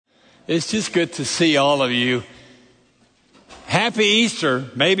It's just good to see all of you. Happy Easter.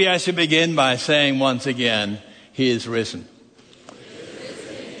 Maybe I should begin by saying once again, He is risen.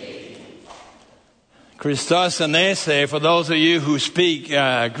 Christos anese, for those of you who speak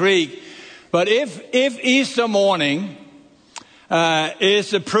Greek. But if Easter morning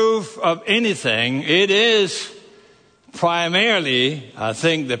is the proof of anything, it is primarily, I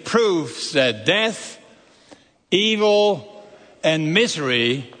think, the proofs that death, evil, and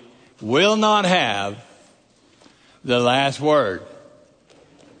misery will not have the last word.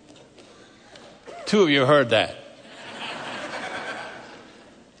 Two of you heard that.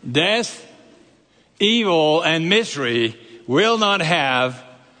 Death, evil, and misery will not have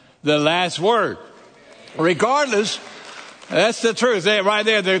the last word. Regardless, that's the truth right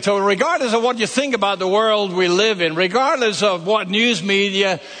there. So regardless of what you think about the world we live in, regardless of what news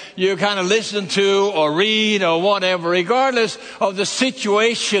media you kind of listen to or read or whatever, regardless of the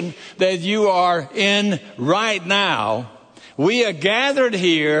situation that you are in right now, we are gathered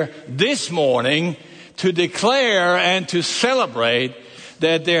here this morning to declare and to celebrate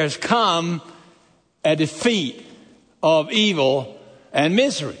that there has come a defeat of evil and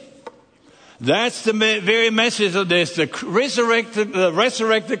misery. That's the very message of this. The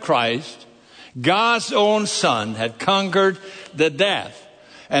resurrected Christ, God's own Son, had conquered the death.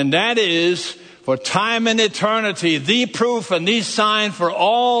 And that is, for time and eternity, the proof and the sign for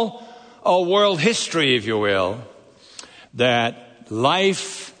all of world history, if you will, that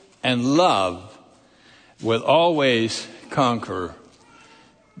life and love will always conquer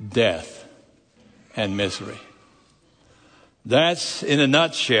death and misery. That's, in a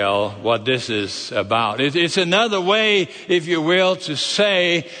nutshell, what this is about. It's another way, if you will, to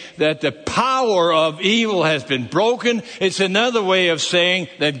say that the power of evil has been broken. It's another way of saying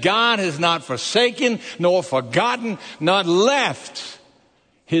that God has not forsaken, nor forgotten, not left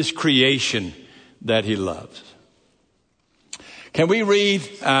His creation that He loves. Can we read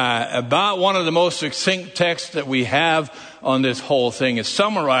about one of the most succinct texts that we have on this whole thing? It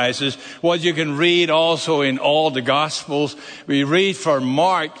summarizes what you can read also in all the Gospels. We read from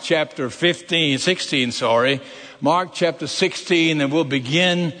Mark chapter 16, Mark chapter 16, and we'll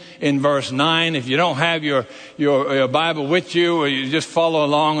begin in verse 9. If you don't have your Bible with you, or you just follow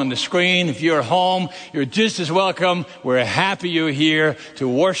along on the screen, if you're at home, you're just as welcome. We're happy you're here to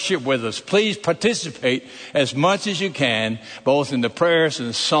worship with us. Please participate as much as you can, both in the prayers and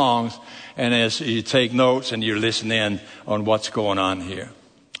the songs, and as you take notes and you listen in on what's going on here.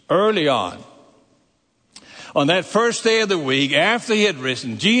 Early on that first day of the week, after He had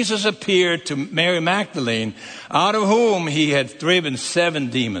risen, Jesus appeared to Mary Magdalene, out of whom He had driven 7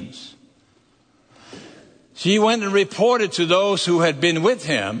 demons. She went and reported to those who had been with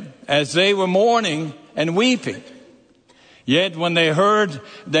Him, as they were mourning and weeping. Yet when they heard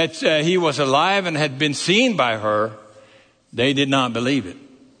that He was alive and had been seen by her, they did not believe it.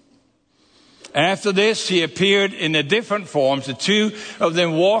 After this, He appeared in a different forms, the 2 of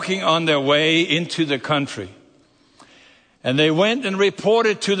them walking on their way into the country. And they went and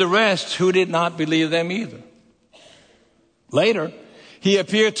reported to the rest, who did not believe them either. Later, He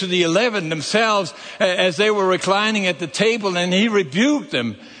appeared to the 11 themselves as they were reclining at the table, and He rebuked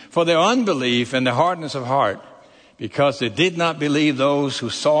them for their unbelief and their hardness of heart, because they did not believe those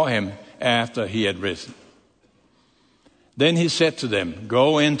who saw Him after He had risen. Then He said to them,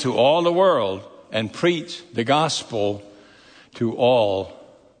 "Go into all the world and preach the gospel to all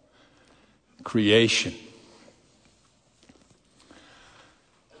creation."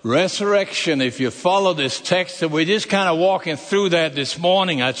 Resurrection, if you follow this text, and we're just kind of walking through that this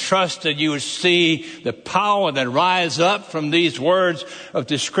morning, I trust that you would see the power that rises up from these words of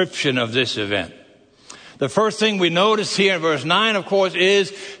description of this event. The first thing we notice here in verse 9, of course,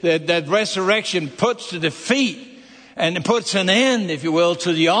 is that resurrection puts to defeat and puts an end, if you will,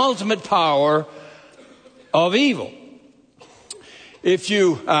 to the ultimate power of evil. If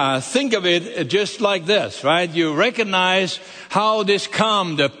you think of it just like this, right? You recognize how this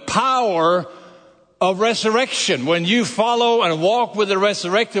comes, the power of resurrection. When you follow and walk with the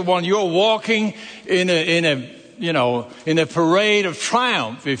resurrected one, you're walking in a parade of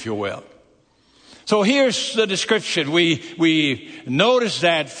triumph, if you will. So here's the description. We noticed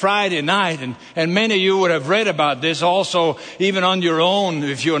that Friday night, and many of you would have read about this also, even on your own,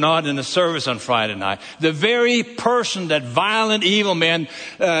 if you're not in the service on Friday night. The very person that violent evil man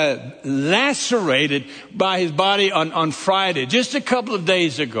lacerated by his body on Friday, just a couple of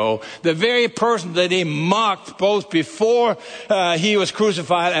days ago, the very person that he mocked both before he was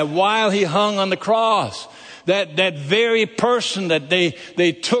crucified and while he hung on the cross. That very person that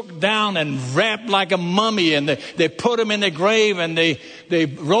they took down and wrapped like a mummy, and they put him in the grave, and they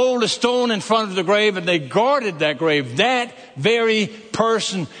rolled a stone in front of the grave, and they guarded that grave. That very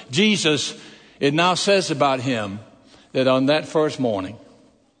person, Jesus, it now says about him that on that first morning,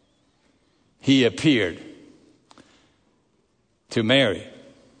 he appeared to Mary.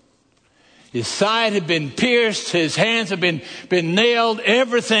 His side had been pierced, his hands had been nailed,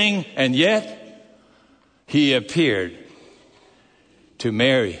 everything, and yet he appeared to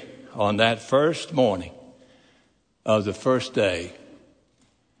Mary on that first morning of the first day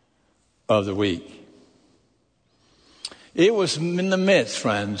of the week. It was in the midst,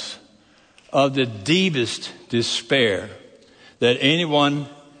 friends, of the deepest despair that anyone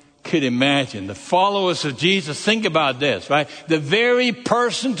could imagine. The followers of Jesus, think about this, right? The very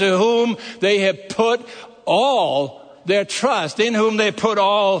person to whom they had put all their trust, in whom they put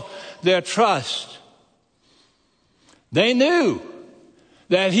all their trust. They knew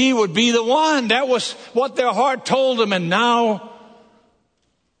that he would be the one. That was what their heart told them. And now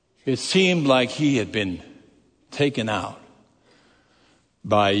it seemed like he had been taken out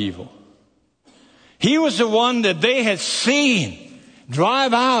by evil. He was the one that they had seen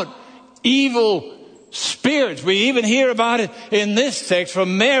drive out evil spirits. We even hear about it in this text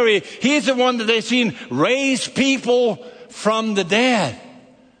from Mary. He's the one that they've seen raise people from the dead.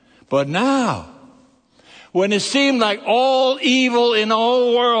 But now, when it seemed like all evil in the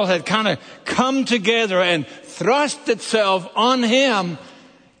whole world had kind of come together and thrust itself on him,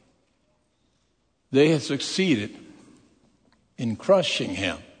 they had succeeded in crushing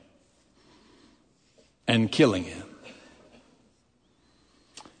him and killing him.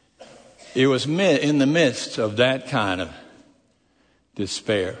 It was in the midst of that kind of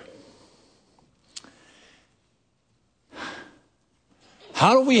despair.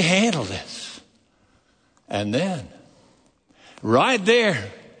 How do we handle this? And then, right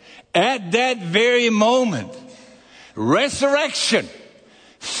there, at that very moment, resurrection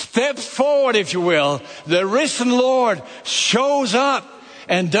steps forward, if you will. The risen Lord shows up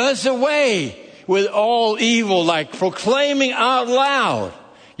and does away with all evil, like proclaiming out loud.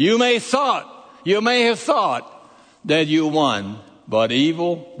 You may have thought that you won, but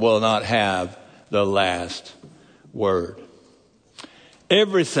evil will not have the last word.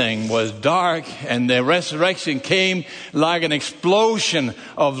 Everything was dark, and the resurrection came like an explosion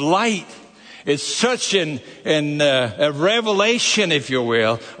of light. It's such a revelation, if you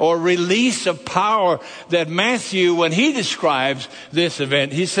will, or release of power that Matthew, when he describes this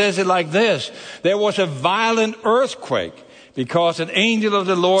event, he says it like this. There was a violent earthquake because an angel of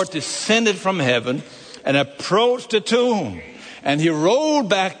the Lord descended from heaven and approached the tomb. And he rolled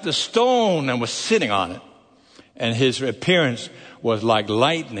back the stone and was sitting on it. And his appearance was like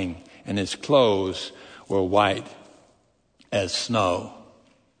lightning, and his clothes were white as snow.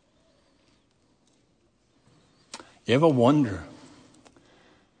 You ever wonder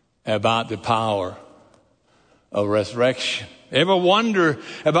about the power of resurrection? Ever wonder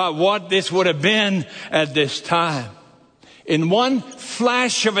about what this would have been at this time? In one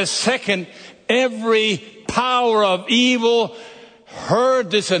flash of a second, every power of evil heard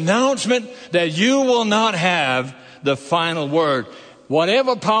this announcement that you will not have the final word.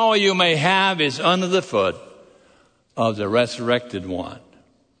 Whatever power you may have is under the foot of the resurrected one.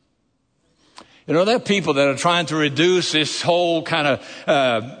 You know, there are people that are trying to reduce this whole kind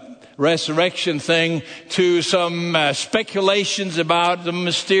of resurrection thing to some speculations about the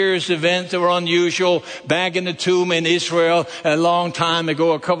mysterious events that were unusual back in the tomb in Israel a long time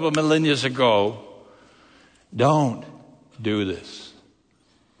ago, a couple of millennia ago. Don't do this.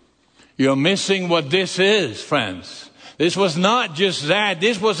 You're missing what this is, friends. This was not just that.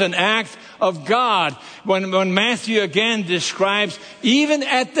 This was an act of God. When Matthew again describes, even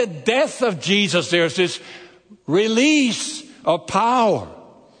at the death of Jesus, there's this release of power.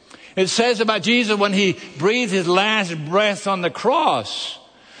 It says about Jesus when he breathed his last breath on the cross,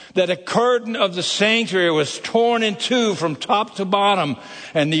 that a curtain of the sanctuary was torn in two from top to bottom,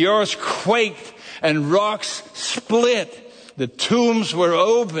 and the earth quaked and rocks split. The tombs were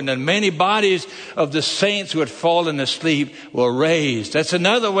opened, and many bodies of the saints who had fallen asleep were raised. That's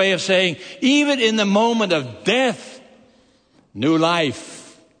another way of saying, even in the moment of death, new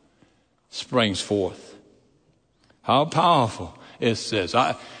life springs forth. How powerful is this?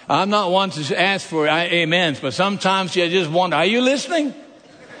 I'm not one to ask for amens, but sometimes you just wonder, are you listening?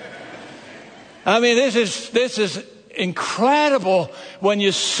 I mean, this is incredible when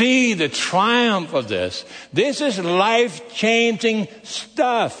you see the triumph of this. This is life-changing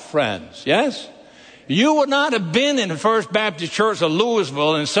stuff, friends. Yes? You would not have been in the First Baptist Church of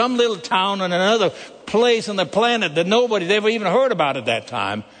Louisville in some little town in another place on the planet that nobody's ever even heard about at that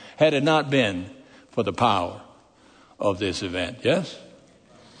time had it not been for the power of this event. Yes?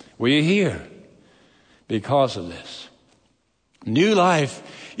 We're here because of this. New life,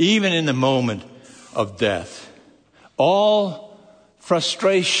 even in the moment of death. All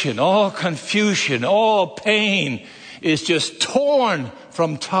frustration, all confusion, all pain is just torn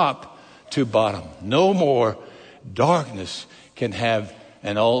from top to bottom. No more darkness can have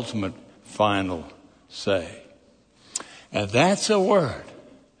an ultimate final say. And that's a word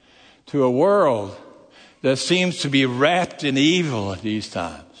to a world that seems to be wrapped in evil at these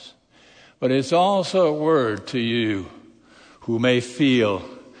times. But it's also a word to you who may feel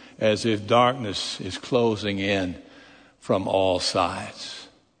as if darkness is closing in from all sides.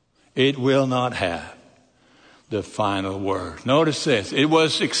 It will not have the final word. Notice this. It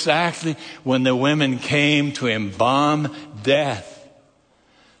was exactly when the women came to embalm death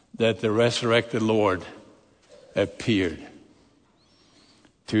that the resurrected Lord appeared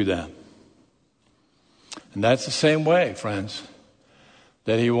to them. And that's the same way, friends,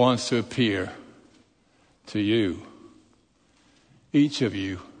 that he wants to appear to you, each of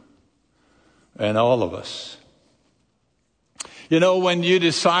you, and all of us. You know, when you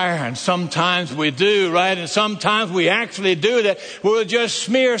desire, and sometimes we do, right? And sometimes we actually do that. We'll just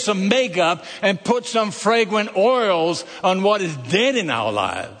smear some makeup and put some fragrant oils on what is dead in our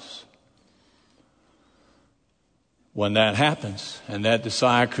lives. When that happens and that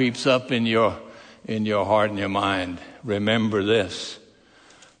desire creeps up in your heart and your mind, remember this,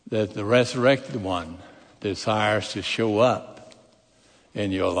 that the resurrected one desires to show up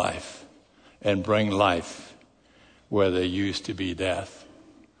in your life and bring life where there used to be death.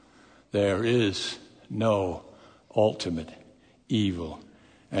 There is no ultimate evil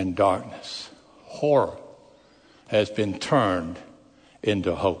and darkness. Horror has been turned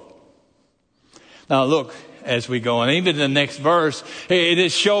into hope. Now look, as we go on, even the next verse,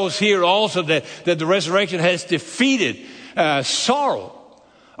 it shows here also that the resurrection has defeated sorrow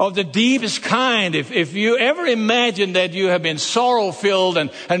of the deepest kind. If you ever imagine that you have been sorrow-filled,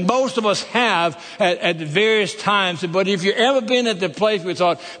 and most of us have at various times, but if you've ever been at the place where you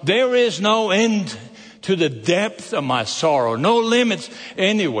thought, there is no end to the depth of my sorrow, no limits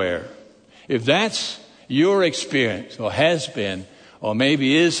anywhere. If that's your experience, or has been, or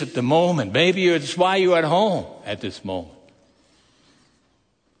maybe is at the moment, maybe it's why you're at home at this moment.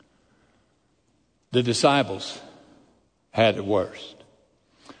 The disciples had it worst.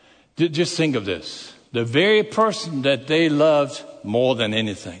 Just think of this. The very person that they loved more than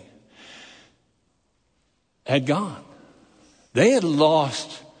anything had gone. They had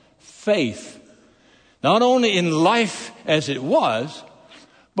lost faith, not only in life as it was,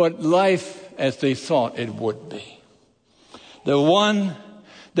 but life as they thought it would be. The one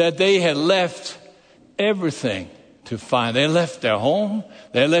that they had left everything to find. They left their home.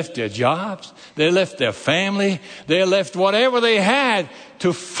 They left their jobs. They left their family. They left whatever they had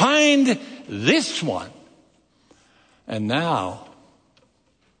to find this one. And now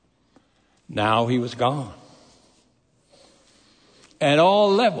he was gone. At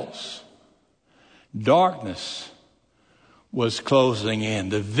all levels, darkness was closing in.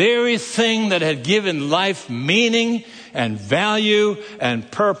 The very thing that had given life meaning and value and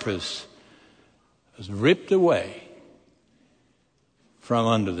purpose was ripped away from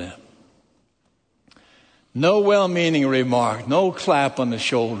under them. No well-meaning remark, no clap on the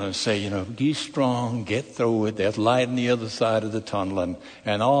shoulder and say, be strong, get through it, there's light on the other side of the tunnel,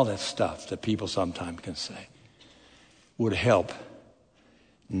 and all that stuff that people sometimes can say would help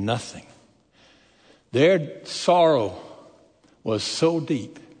nothing. Their sorrow was so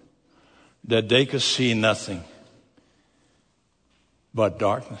deep that they could see nothing but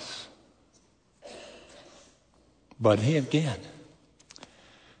darkness. But he again,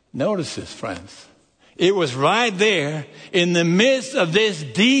 notice this, friends. It was right there in the midst of this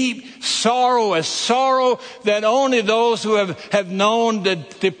deep sorrow, a sorrow that only those who have known the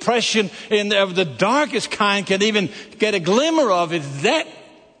depression of the darkest kind can even get a glimmer of. It's that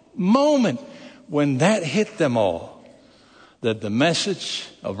moment when that hit them all, that the message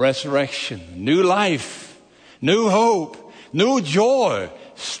of resurrection, new life, new hope, new joy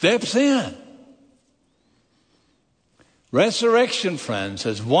steps in. Resurrection, friends,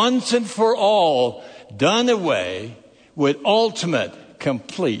 has once and for all done away with ultimate,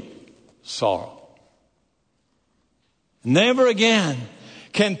 complete sorrow. Never again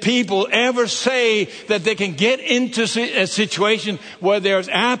can people ever say that they can get into a situation where there's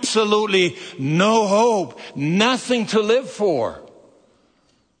absolutely no hope, nothing to live for.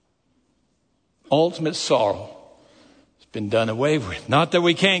 Ultimate sorrow has been done away with. Not that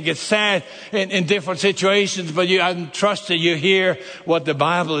we can't get sad in different situations, but I trust that you hear what the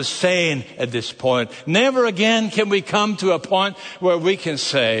Bible is saying at this point. Never again can we come to a point where we can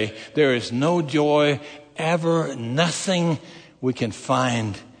say there is no joy ever, nothing we can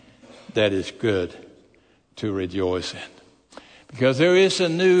find that is good to rejoice in. Because there is a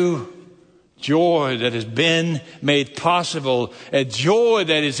new joy that has been made possible, a joy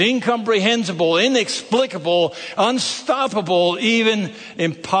that is incomprehensible, inexplicable, unstoppable, even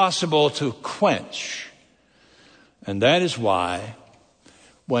impossible to quench. And that is why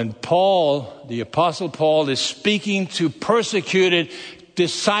when Paul, the Apostle Paul, is speaking to persecuted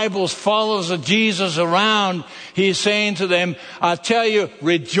disciples, followers of Jesus around, he's saying to them, I tell you,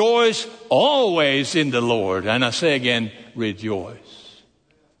 rejoice always in the Lord. And I say again, rejoice.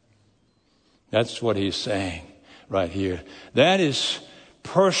 That's what he's saying right here. That is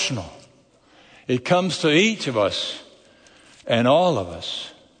personal. It comes to each of us and all of us.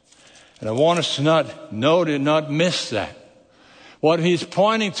 And I want us to not miss that. What he's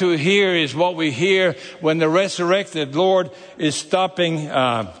pointing to here is what we hear when the resurrected Lord is stopping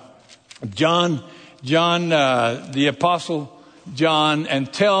John, the Apostle John,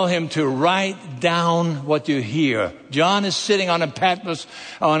 and tell him to write down what you hear. John is sitting on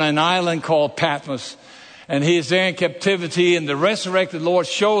an island called Patmos, and he is there in captivity, and the resurrected Lord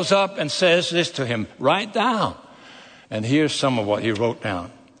shows up and says this to him, write down. And here's some of what he wrote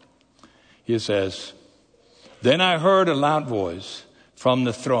down. He says, then I heard a loud voice from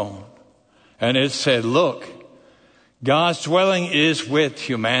the throne, and it said, look, God's dwelling is with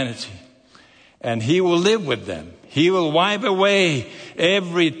humanity, and he will live with them. He will wipe away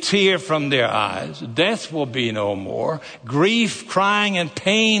every tear from their eyes. Death will be no more. Grief, crying, and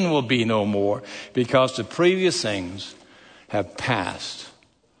pain will be no more, because the previous things have passed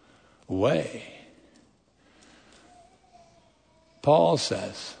away. Paul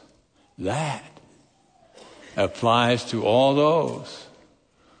says that applies to all those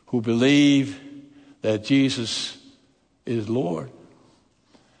who believe that Jesus is Lord,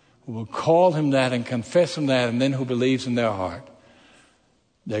 who will call him that and confess him that, and then who believes in their heart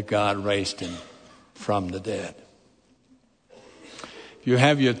that God raised him from the dead. If you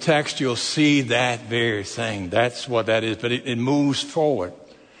have your text, you'll see that very thing. That's what that is, but it moves forward.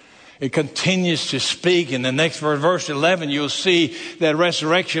 It continues to speak. In the next verse 11, you'll see that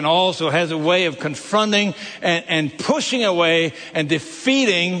resurrection also has a way of confronting and pushing away and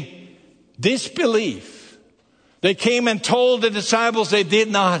defeating disbelief. They came and told the disciples they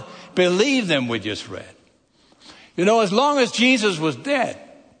did not believe them, we just read. You know, as long as Jesus was dead,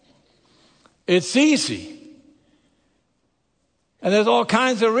 it's easy. And there's all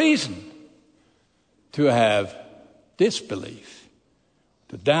kinds of reason to have disbelief,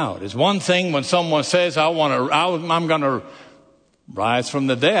 to doubt. It's one thing when someone says, I'm going to rise from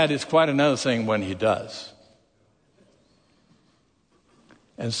the dead. It's quite another thing when he does.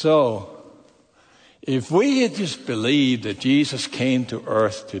 And so, if we had just believed that Jesus came to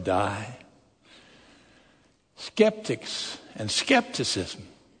earth to die, skeptics and skepticism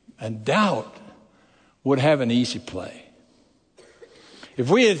and doubt would have an easy play.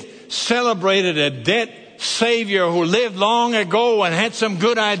 If we had celebrated a dead Savior who lived long ago and had some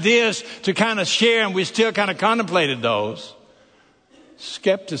good ideas to kind of share, and we still kind of contemplated those,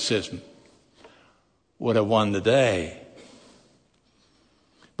 skepticism would have won the day.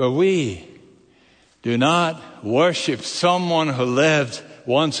 But we do not worship someone who lived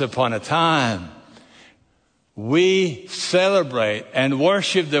once upon a time. We celebrate and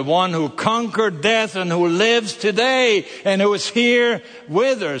worship the one who conquered death and who lives today and who is here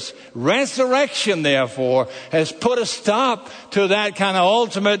with us. Resurrection, therefore, has put a stop to that kind of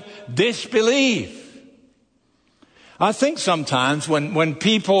ultimate disbelief. I think sometimes when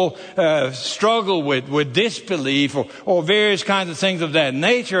people struggle with disbelief or various kinds of things of that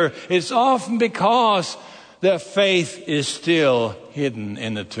nature, it's often because their faith is still hidden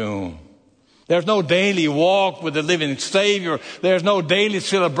in the tomb. There's no daily walk with the living Savior. There's no daily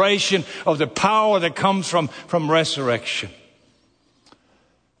celebration of the power that comes from resurrection.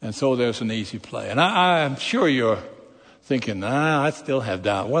 And so there's an easy play. And I'm sure you're thinking, I still have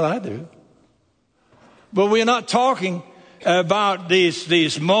doubt. Well, I do. But we're not talking about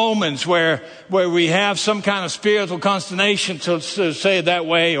these moments where we have some kind of spiritual consternation, to say it that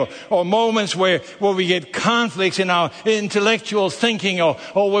way, or moments where we get conflicts in our intellectual thinking, or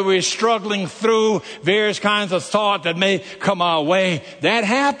where we're struggling through various kinds of thought that may come our way. That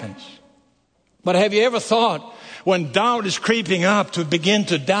happens. But have you ever thought, when doubt is creeping up, to begin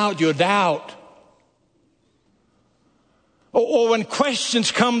to doubt your doubt? Or when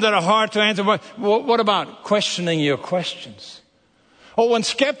questions come that are hard to answer, what about questioning your questions? Or when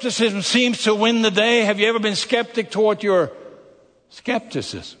skepticism seems to win the day, have you ever been skeptic toward your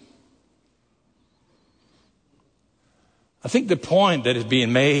skepticism? I think the point that is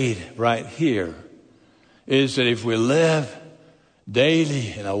being made right here is that if we live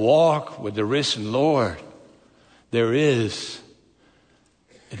daily in a walk with the risen Lord, there is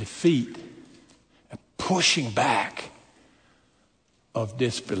a defeat, a pushing back of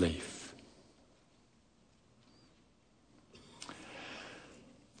disbelief.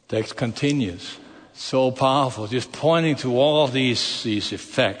 Text continues. So powerful, just pointing to all these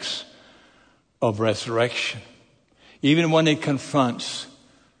effects of resurrection. Even when it confronts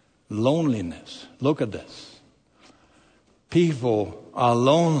loneliness. Look at this. People are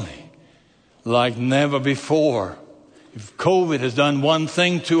lonely like never before. If COVID has done one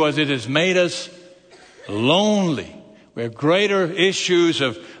thing to us, it has made us lonely. We have greater issues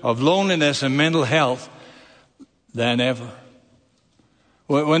of loneliness and mental health than ever.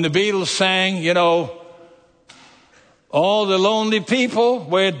 When the Beatles sang, you know, all the lonely people,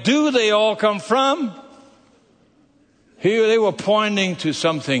 where do they all come from? Here they were pointing to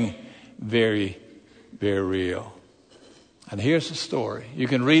something very, very real. And here's the story. You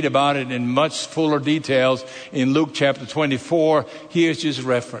can read about it in much fuller details in Luke chapter 24. Here's just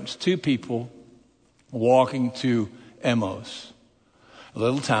reference. 2 people walking to Emmaus, a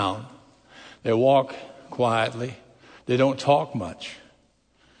little town. They walk quietly. They don't talk much.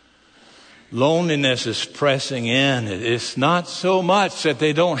 Loneliness is pressing in. It's not so much that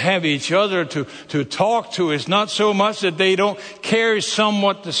they don't have each other to talk to. It's not so much that they don't carry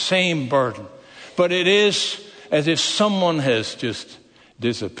somewhat the same burden. But it is as if someone has just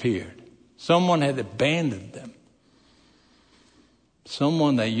disappeared. Someone had abandoned them.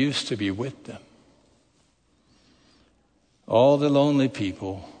 Someone that used to be with them. All the lonely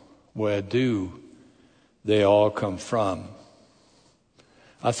people, where do they all come from?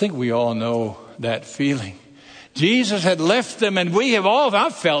 I think we all know that feeling. Jesus had left them, and we have all,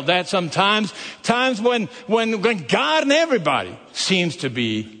 I've felt that sometimes, times when God and everybody seems to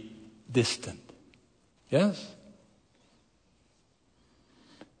be distant. Yes?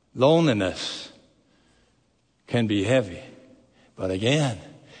 Loneliness can be heavy. But again,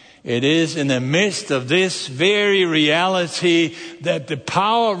 it is in the midst of this very reality that the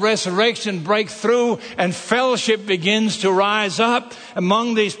power of resurrection breaks through and fellowship begins to rise up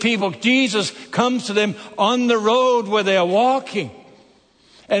among these people. Jesus comes to them on the road where they are walking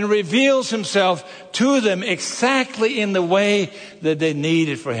and reveals himself to them exactly in the way that they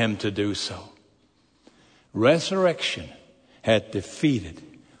needed for him to do so. Resurrection had defeated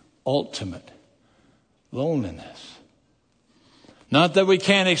ultimate loneliness. Not that we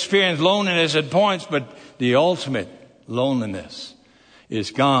can't experience loneliness at points, but the ultimate loneliness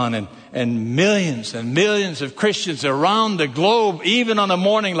is gone. And millions of Christians around the globe, even on a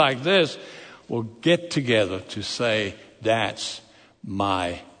morning like this, will get together to say, that's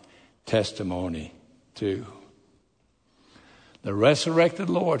my testimony too. The resurrected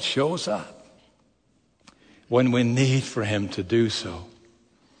Lord shows up when we need for him to do so.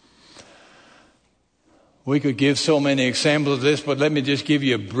 We could give so many examples of this, but let me just give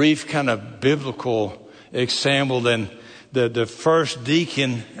you a brief kind of biblical example. Then the first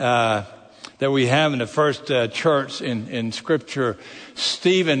deacon that we have in the first church in Scripture,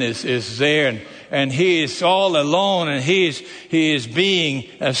 Stephen is there, and he is all alone, and he is being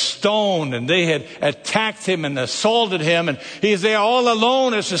stoned, and they had attacked him and assaulted him, and he's there all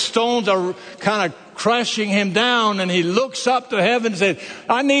alone as the stones are kind of crushing him down, and he looks up to heaven and says,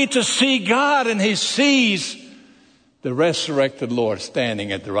 I need to see God. And he sees the resurrected Lord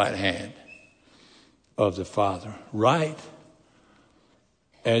standing at the right hand of the Father, right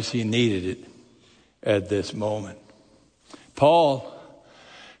as he needed it at this moment. Paul,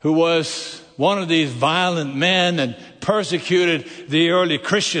 who was one of these violent men and persecuted the early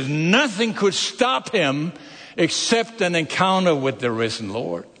Christians, nothing could stop him except an encounter with the risen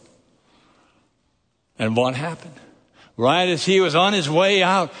Lord. And what happened? Right as he was on his way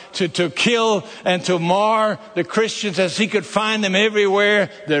out to kill and to mar the Christians as he could find them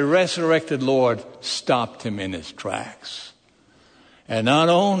everywhere, the resurrected Lord stopped him in his tracks. And not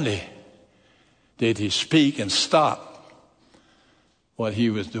only did he speak and stop what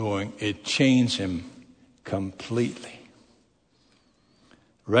he was doing, it changed him completely.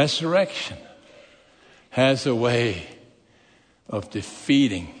 Resurrection has a way of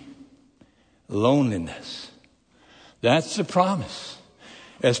defeating loneliness. That's the promise.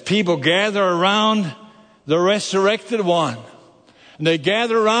 As people gather around the resurrected one, and they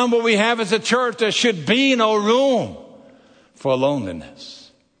gather around what we have as a church, there should be no room for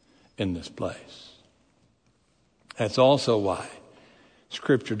loneliness in this place. That's also why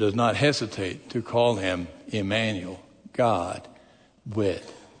Scripture does not hesitate to call him Emmanuel, God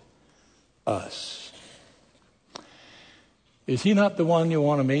with us. Is he not the one you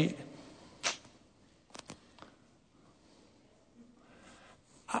want to meet?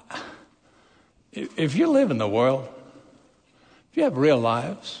 If you live in the world, if you have real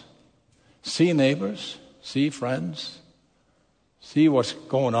lives, see neighbors, see friends, see what's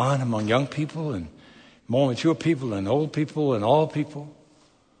going on among young people and more mature people and old people and all people,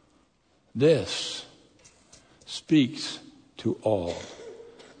 this speaks to all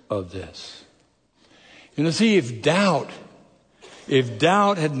of this. You know, see, if doubt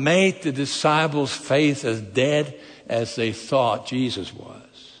had made the disciples' faith as dead as they thought Jesus was,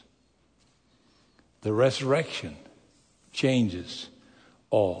 the resurrection changes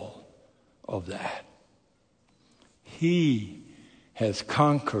all of that. He has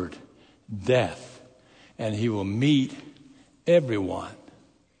conquered death, and he will meet everyone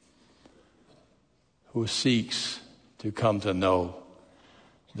who seeks to come to know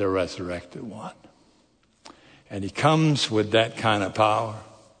the resurrected one. And he comes with that kind of power.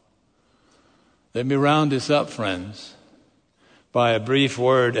 Let me round this up, friends, by a brief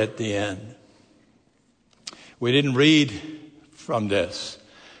word at the end. We didn't read from this,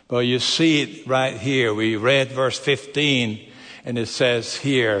 but you see it right here. We read verse 15, and it says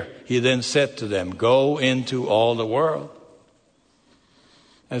here, he then said to them, go into all the world.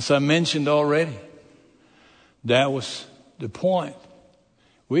 As I mentioned already, that was the point.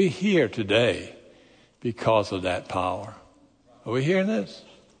 We're here today because of that power. Are we hearing this?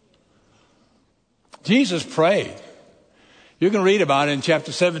 Jesus prayed. You can read about it in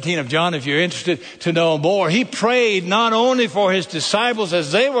chapter 17 of John if you're interested to know more. He prayed not only for his disciples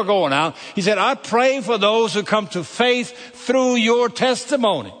as they were going out. He said, I pray for those who come to faith through your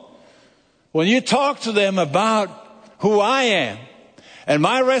testimony. When you talk to them about who I am and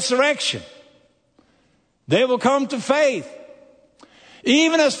my resurrection, they will come to faith.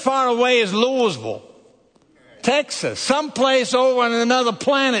 Even as far away as Louisville, Texas, someplace over on another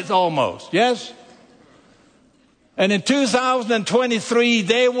planet almost, yes? And in 2023,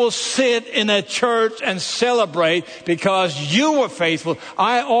 they will sit in a church and celebrate because you were faithful.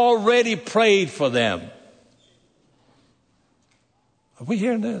 I already prayed for them. Are we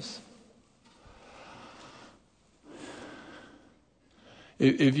hearing this?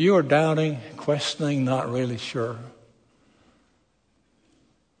 If you are doubting, questioning, not really sure,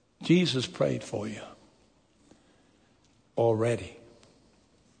 Jesus prayed for you already.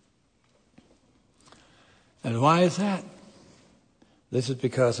 And why is that? This is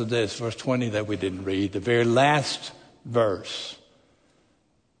because of this, verse 20 that we didn't read, the very last verse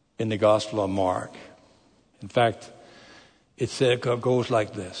in the Gospel of Mark. In fact, it goes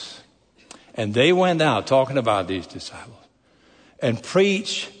like this. And they went out, talking about these disciples, and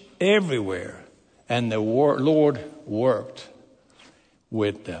preached everywhere, and the Lord worked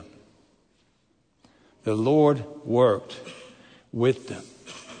with them. The Lord worked with them.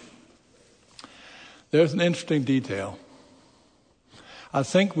 There's an interesting detail. I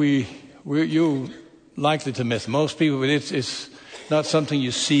think you're likely to miss. Most people, it's not something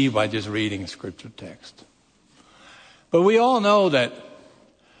you see by just reading a scripture text. But we all know that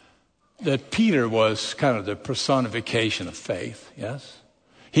Peter was kind of the personification of faith, yes?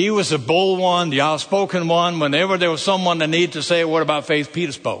 He was the bold one, the outspoken one. Whenever there was someone that needed to say a word about faith,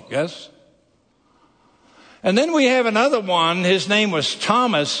 Peter spoke, yes? And then we have another one, his name was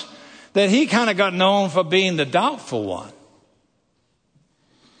Thomas, that he kind of got known for being the doubtful one.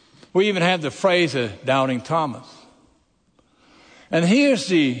 We even have the phrase of doubting Thomas. And here's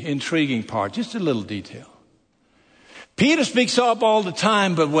the intriguing part, just a little detail. Peter speaks up all the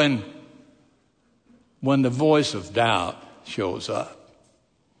time, but when the voice of doubt shows up,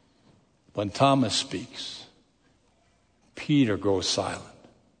 when Thomas speaks, Peter goes silent.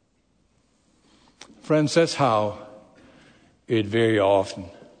 Friends, that's how it very often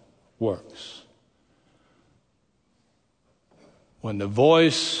works. When the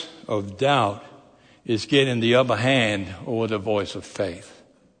voice of doubt is getting the upper hand over the voice of faith,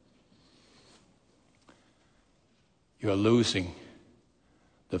 you're losing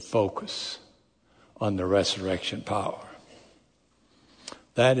the focus on the resurrection power.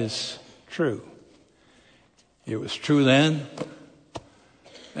 That is true. It was true then,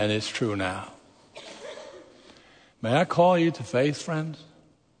 and it's true now. May I call you to faith, friends?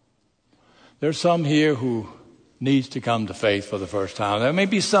 There's some here who needs to come to faith for the first time. There may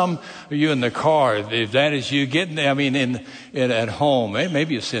be some of you in the car, if that is you, at home.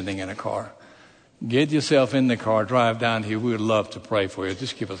 Maybe you're sitting in a car. get yourself in the car, drive down here. We would love to pray for you.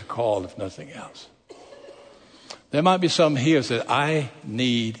 Just give us a call if nothing else. There might be some here who said, I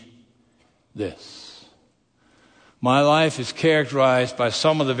need this. My life is characterized by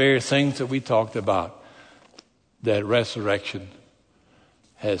some of the very things that we talked about that resurrection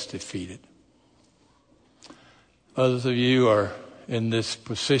has defeated. Others of you are in this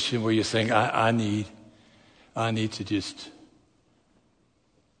position where you're saying, I need to just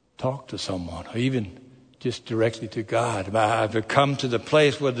talk to someone, or even just directly to God. I've come to the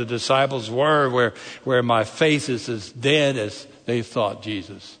place where the disciples were, where my faith is as dead as they thought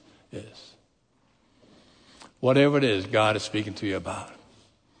Jesus is. Whatever it is God is speaking to you about.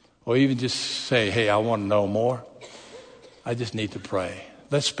 Or even just say, hey, I want to know more. I just need to pray.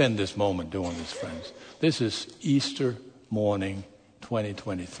 Let's spend this moment doing this, friends. This is Easter morning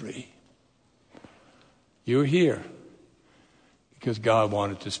 2023. You're here because God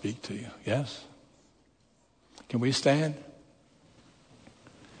wanted to speak to you. Yes? Can we stand?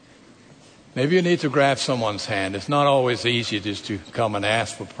 Maybe you need to grab someone's hand. It's not always easy just to come and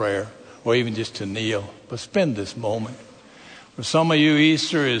ask for prayer or even just to kneel. But spend this moment. For some of you,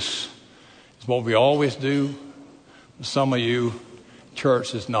 Easter is what we always do. For some of you,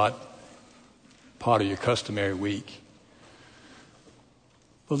 church is not part of your customary week.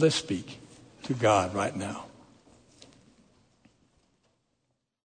 Well, let's speak to God right now.